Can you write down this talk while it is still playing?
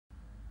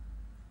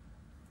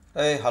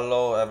Hey,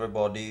 hello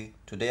everybody.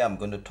 Today I'm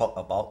going to talk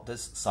about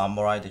this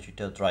Samurai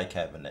Digital Dry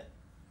Cabinet.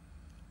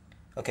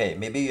 Okay,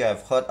 maybe you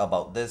have heard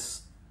about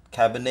this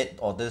cabinet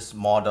or this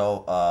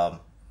model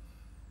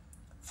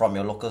from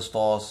your local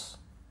stores.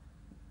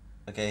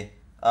 Okay,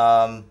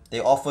 they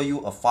offer you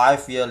a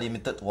 5-year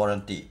limited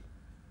warranty.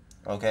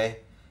 Okay,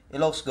 it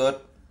looks good.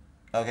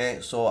 Okay,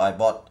 so I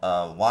bought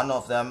one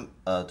of them,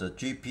 the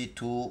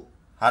GP2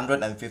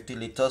 150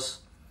 liters,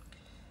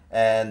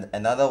 and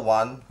another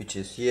one which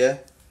is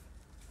here,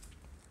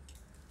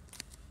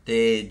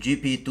 the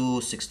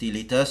GP2 60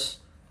 liters.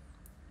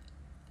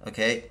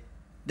 Okay,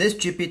 this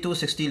GP2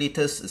 60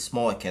 liters is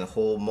small. It can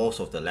hold most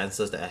of the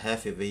lenses that I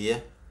have over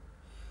here.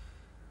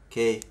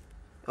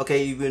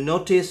 Okay, you will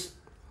notice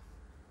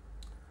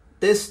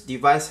this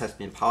device has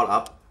been powered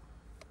up.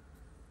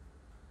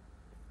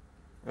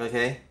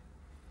 Okay,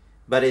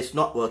 but it's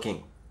not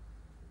working.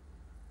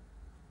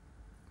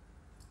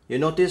 You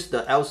notice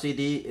the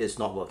LCD is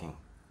not working.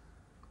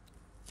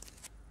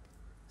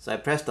 So I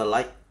press the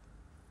light.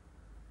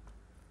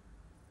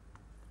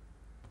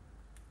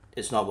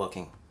 It's not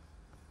working.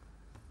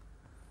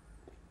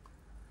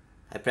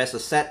 I press the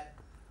set.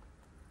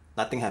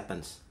 Nothing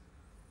happens.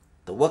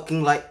 The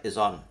working light is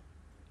on.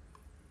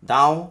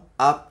 Down,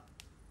 up,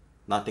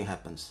 nothing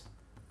happens.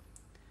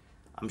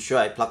 I'm sure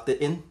I plugged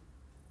it in.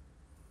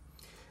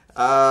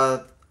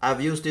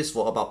 I've used this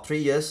for about 3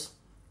 years.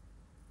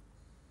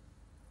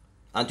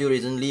 Until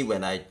recently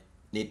when I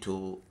need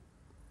to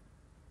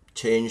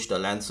change the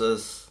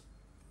lenses.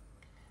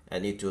 I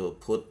need to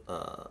put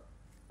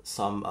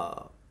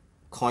some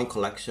coin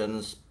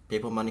collections,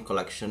 paper money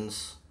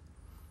collections,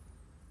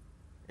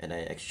 and I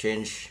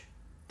exchange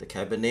the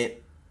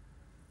cabinet.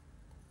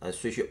 I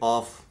switch it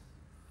off,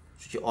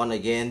 switch it on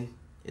again,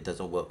 it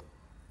doesn't work.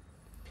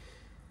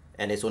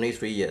 And it's only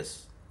 3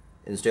 years.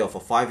 Instead of a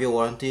 5-year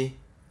warranty,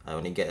 I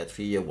only get a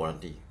 3-year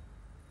warranty.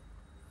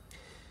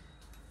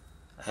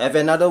 I have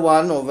another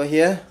one over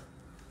here.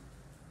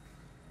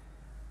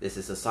 This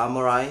is a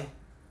Samurai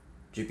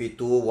GP2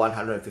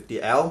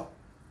 150L.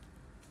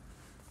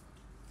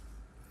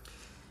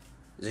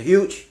 It's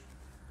huge.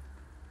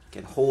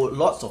 Can hold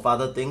lots of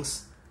other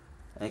things.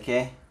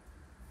 Okay.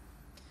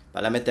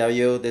 But let me tell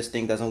you, this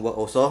thing doesn't work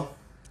also.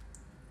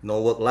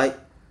 No work light.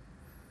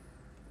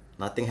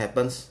 Nothing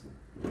happens.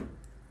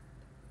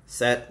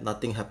 Set,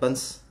 nothing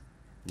happens.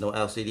 No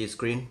LCD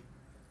screen.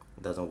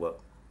 It doesn't work.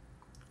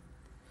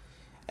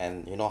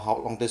 And you know how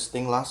long this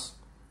thing lasts?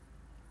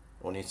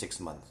 Only 6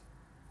 months.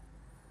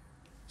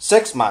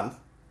 6 months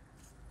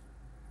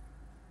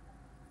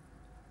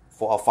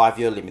for a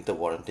 5-year limited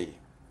warranty.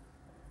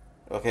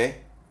 Okay.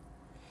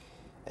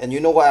 And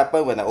you know what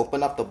happened when I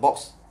opened up the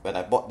box when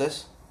I bought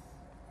this?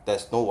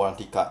 There's no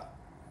warranty card.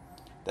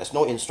 There's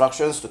no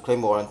instructions to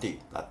claim warranty.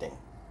 Nothing.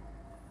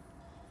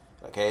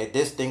 Okay,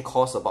 this thing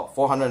costs about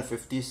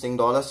 450 Sing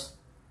dollars.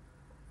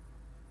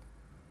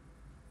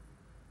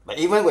 But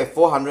even with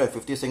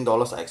 450 Sing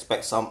dollars, I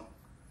expect some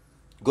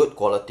good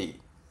quality.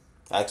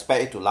 I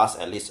expect it to last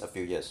at least a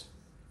few years,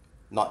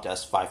 not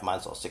just 5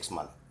 months or 6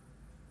 months.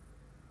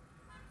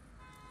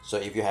 So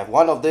if you have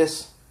one of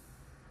this,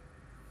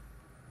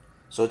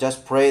 so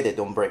just pray they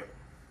don't break.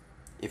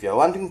 If you're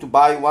wanting to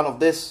buy one of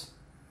this,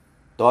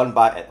 don't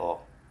buy at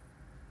all.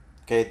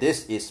 Okay,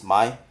 this is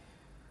my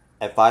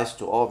advice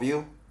to all of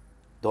you.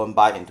 Don't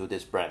buy into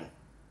this brand.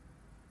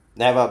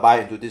 Never buy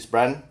into this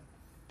brand,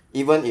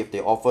 even if they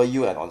offer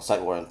you an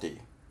on-site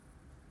warranty.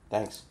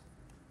 Thanks.